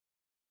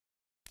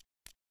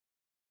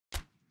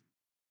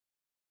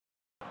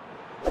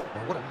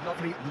What a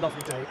lovely,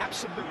 lovely day.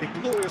 Absolutely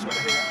glorious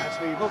weather here as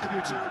we welcome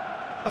you to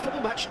a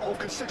football match of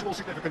considerable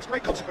significance,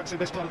 great consequence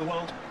in this part of the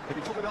world. They've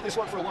been talking about this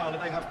one for a while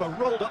and they have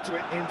rolled up to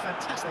it in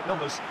fantastic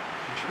numbers.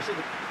 You should have seen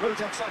the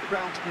roads outside the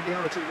ground in the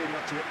hour or two leading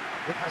up to it.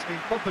 It has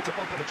been bumper to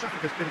bumper, the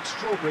traffic has been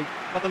extraordinary,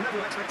 but the level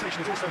of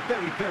expectation is also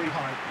very, very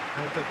high.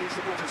 And these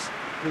supporters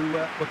who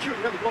were queuing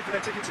around the block for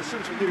their tickets as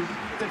soon as we knew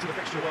the date of the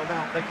fixture, well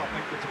now they can't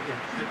wait for it to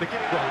begin. The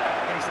beginning goal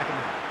any second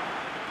now.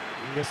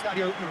 The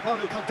Estadio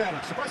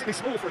Caldera, surprisingly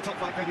small for a top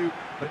flight venue,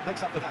 but it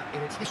makes up for that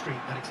in its history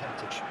and its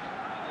heritage.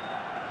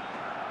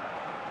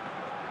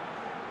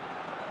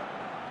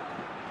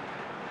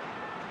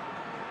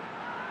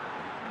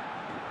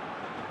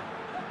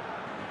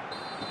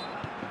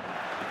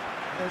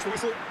 There's the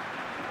whistle.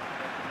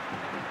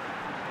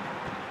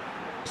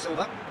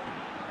 Silva.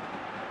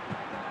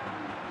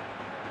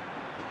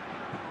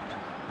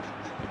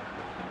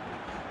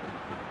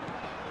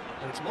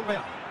 And it's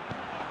Monreal.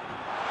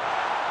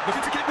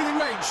 Looking to get within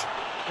range.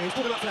 He's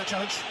put him up for that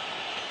challenge.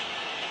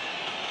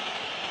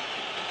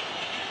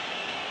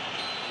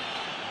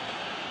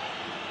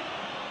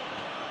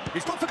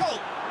 He's gone for goal.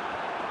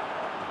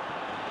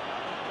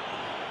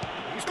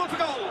 He's gone for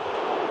goal.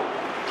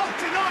 Oh,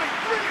 denied!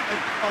 Brilliantly!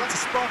 Oh, that's a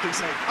sparkling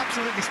save.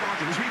 Absolutely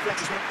sparkling. His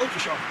reflexes were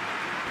ultra sharp.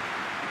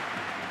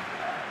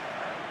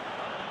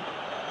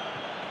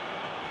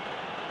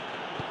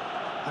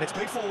 And it's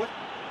played forward.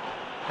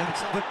 And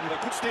it's Selamat with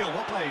a good steal.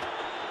 Well played.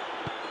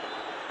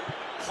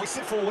 Hoists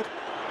it forward.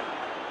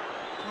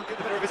 Can't get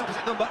the better of his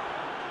opposite number.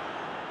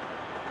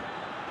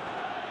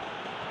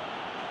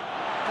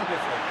 That'll be a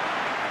throw.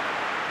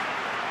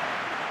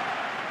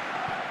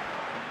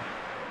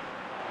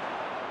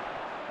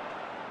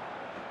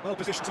 Well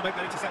positioned to make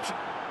that interception.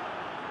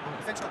 Well, the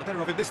defence got the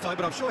better of him this time,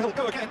 but I'm sure he'll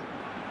go again.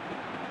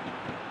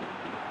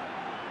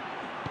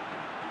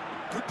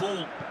 Good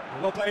ball.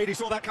 Well played, he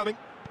saw that coming.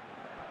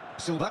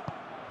 Silva.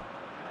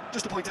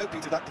 Just to point out,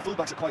 Peter, that the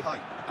fullbacks are quite high.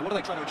 And what are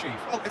they trying to achieve?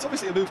 Well, it's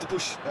obviously a move to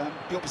push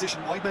the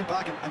opposition wide men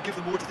back and give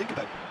them more to think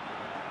about.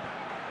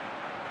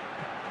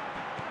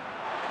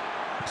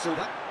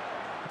 Silva.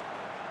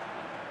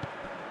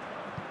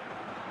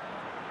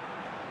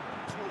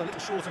 Still a little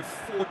short of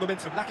forward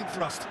momentum, lacking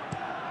thrust.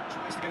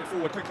 Tries to get it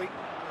forward quickly.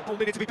 The ball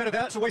needed to be better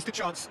there, it's a wasted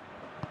chance.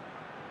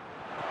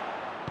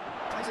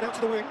 Ties it out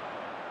to the wing.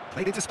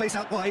 Played into space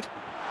out wide.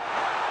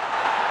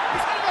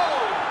 He's had a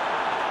goal!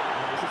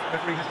 The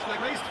referee has his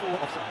flag raised for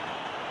offside.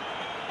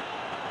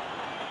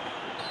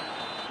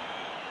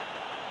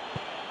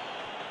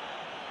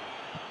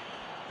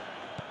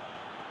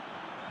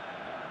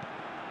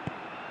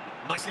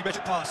 Nicely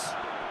measured pass.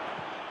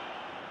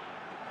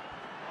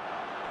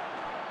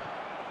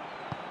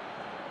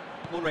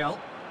 Monreal.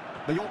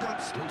 Mallorca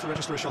still to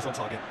register a shot on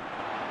target.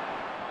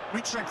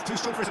 Great strength, too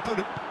strong for his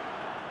opponent.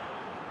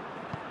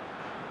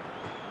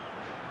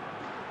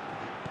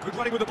 Good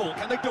running with the ball,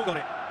 can they build on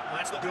it?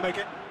 That's not going to make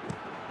it.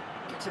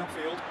 Gets it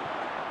upfield.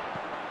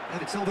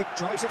 And it's Selamat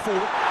drives it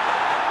forward.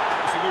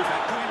 As he moves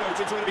that good inroads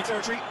into enemy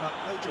territory, but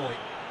no joy.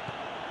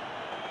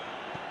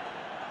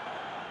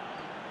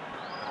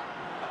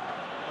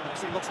 I've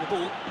seen lots of the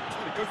ball,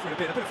 trying to go for it a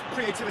bit of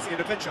creativity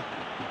and adventure.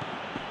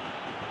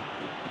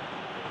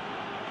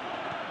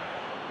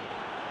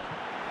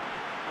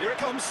 Here it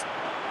comes.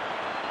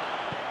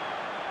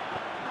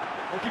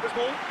 Goalkeeper's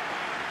ball.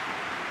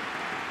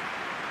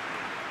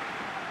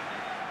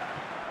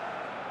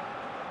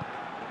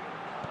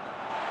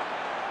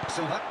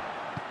 Silva.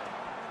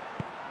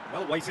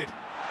 Well weighted.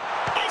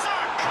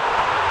 Isaac!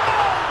 Oh!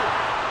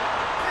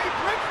 A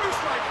breakthrough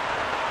strike!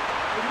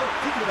 When you're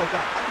thinking about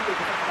that, I think they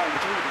can have the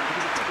majority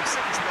because it took them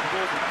seconds to get the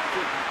ball from that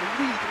field. They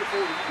really put it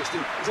forward in English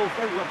too. It's all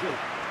very well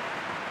drilled.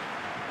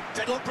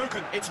 Deadlock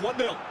broken, it's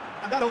 1-0.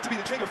 And that ought to be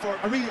the trigger for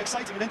a really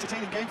exciting and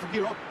entertaining game from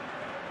here on.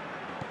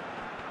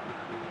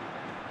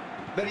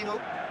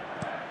 Merino.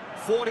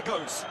 Forward it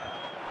goes.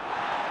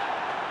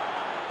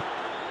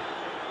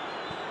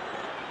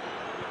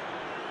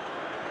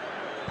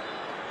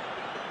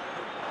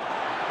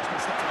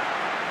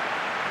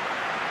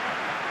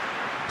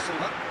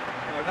 Silva.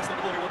 No, that's not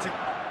the ball he wanted.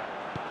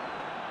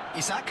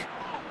 Isaac.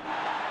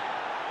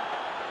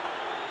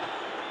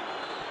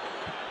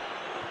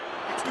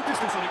 It's good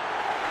distance on it.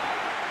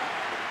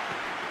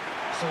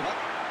 Silva.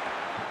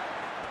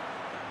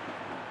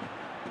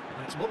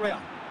 And it's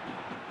Monreal.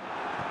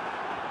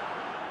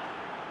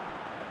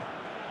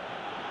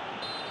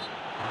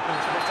 And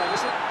it's the half-time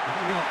whistle.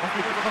 We are off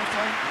we go for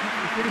half-time.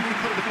 We've really been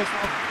put in the first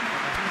half.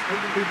 He's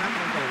only been that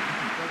one goal.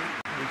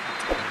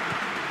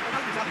 I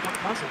don't think that's got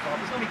the so far.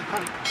 There's no need to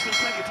panic. Still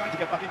plenty of time to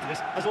get back into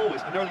this. As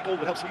always, an early goal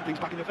would help sweep things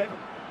back in their favour.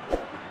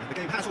 And the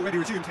game has already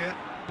resumed here.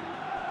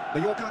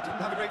 Mallorca didn't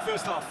have a great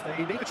first half.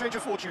 They need a change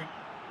of fortune.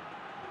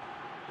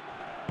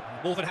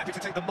 More than happy to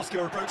take the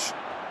muscular approach.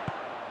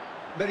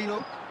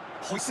 Merino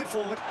hoists it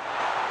forward.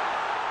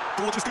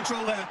 Gorgeous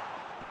control there.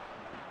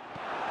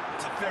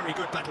 It's a very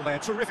good battle there,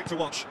 terrific to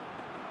watch.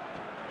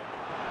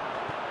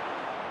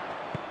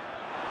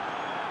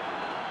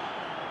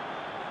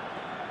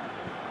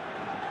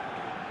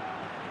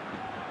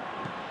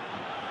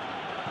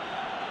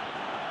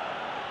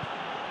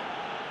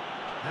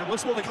 And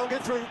once more they can't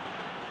get through.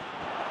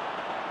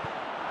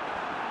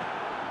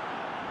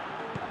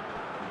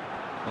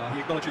 Well,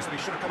 he acknowledges that he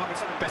should have come up with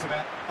something better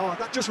there. Oh,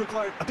 that just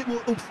required a bit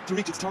more oomph to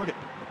reach its target.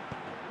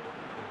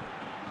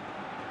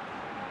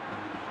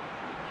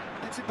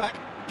 Gets it back,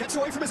 gets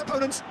away from his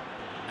opponents,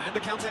 and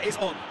the counter is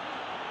on.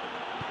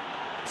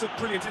 It's a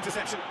brilliant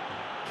interception.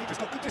 Keeper's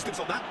got good distance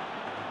on that.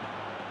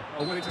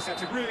 Oh, well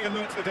intercepted, really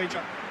alert to the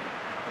danger.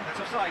 That's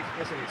offside,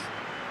 yes it is.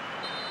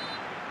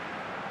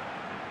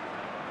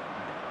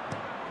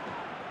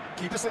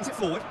 Keeper sends it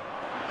forward.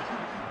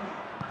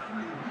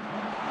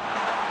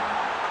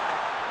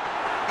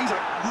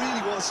 Isak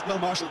really was well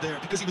marshalled there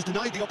because he was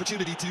denied the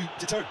opportunity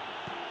to turn.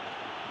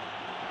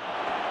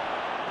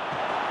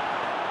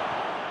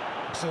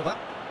 Silva.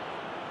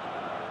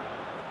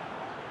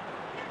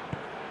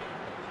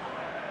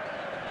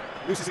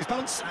 Loses his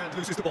balance and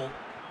loses the ball.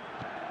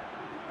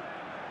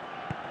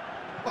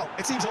 Well,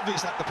 it seems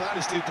obvious that the plan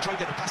is to try and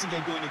get the passing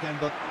game going again,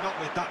 but not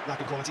with that lack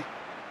of quality.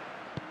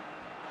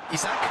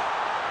 Isak.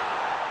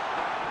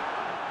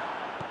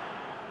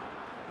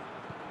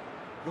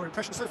 Your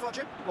impression so far,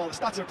 Jim? Well, the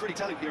stats are pretty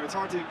telling here. It's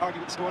hard to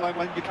argue with the scoreline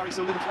when you carry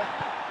so little threat.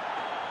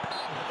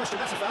 No question,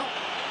 that's a foul.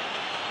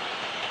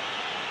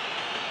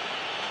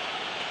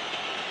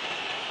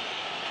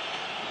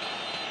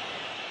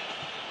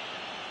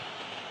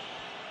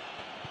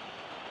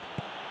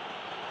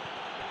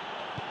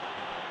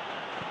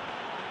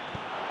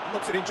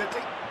 Lobs it in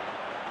gently.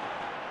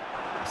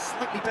 A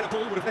slightly better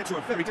ball would have led to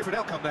a very different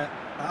outcome there.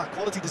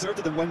 Quality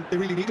deserted them when they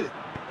really needed it.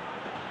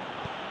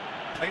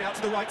 Played out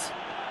to the right.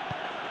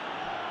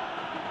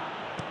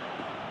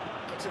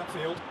 Gets it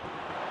upfield.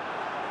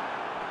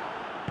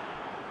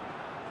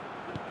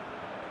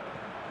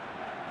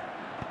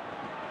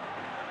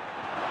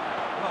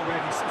 Well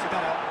read, he sorted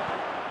that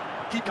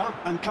out. Keep calm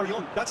and carry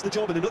on. That's the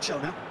job in a nutshell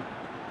now.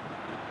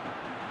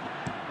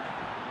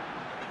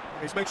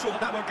 He's made sure that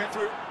that won't get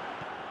through.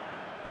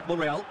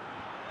 Monreal.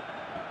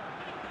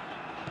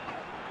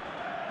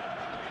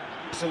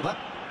 Silva.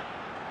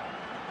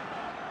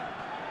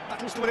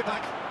 Battles to win it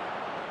back.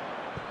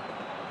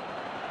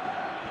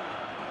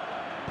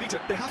 Peter,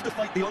 they have to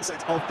fight the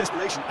onset of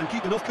desperation and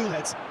keep enough cool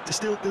heads to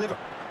still deliver.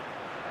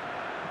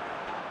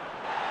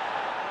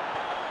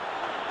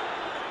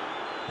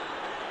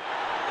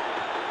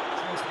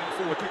 Tries to get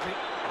forward quickly.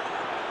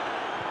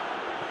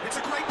 It's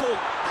a great ball.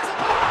 There's a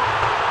ball.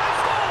 They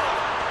scored!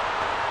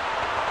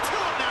 2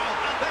 up now,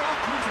 and they are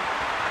cruising.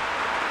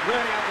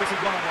 Really outwitted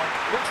one-on-one.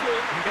 Once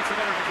more, he gets the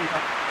better of the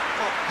keeper.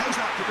 Oh, how's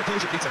that for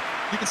composure, Peter?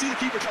 You can see the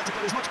keeper tried to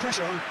put as much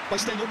pressure on by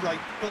staying upright,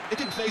 but it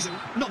didn't faze him,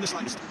 not in the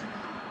slightest.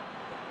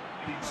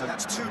 So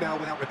that's 2 now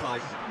without reply.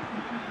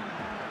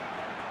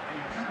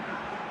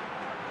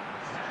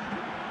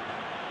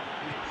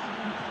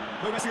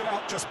 No messing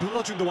about, just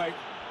bludgeoned away.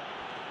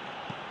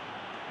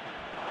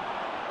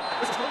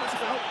 This is not, that's a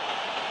foul.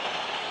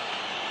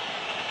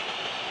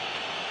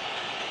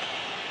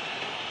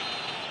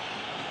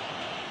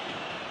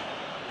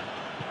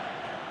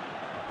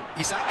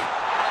 Isak.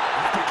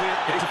 Pretty clear,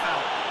 it is a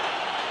foul.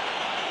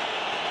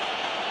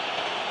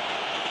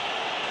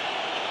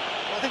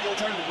 Well, I think the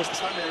alternative was to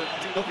stand there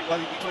and do nothing while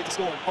he tried to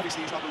score.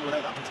 Obviously, he's not going to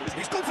allow that principle, is he?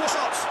 He's gone for the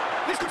shots.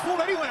 This could fall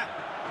anywhere.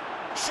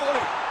 Surely.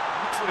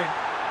 Knocks one in.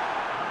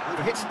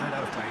 Overhit and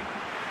out of play.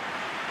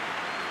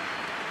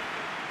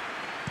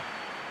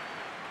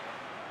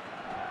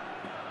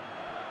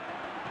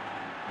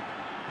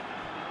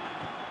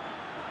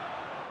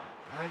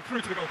 And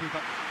through to the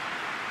goalkeeper.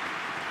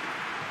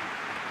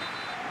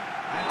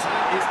 And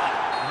time is up.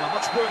 Now,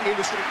 much work in the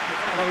industry, but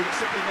alone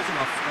simply not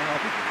enough. They are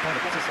beaten by the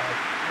better side.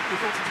 We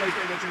thought today's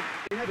game engine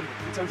inevitable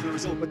in terms of the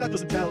result, but that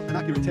doesn't tell an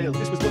accurate tale.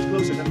 This was much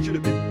closer than it should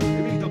have been.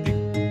 They really dug deep.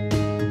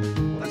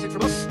 Well, that's it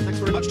from us. Thanks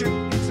very much,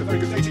 Jim. It's a very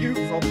good day to you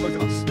from both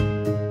of us.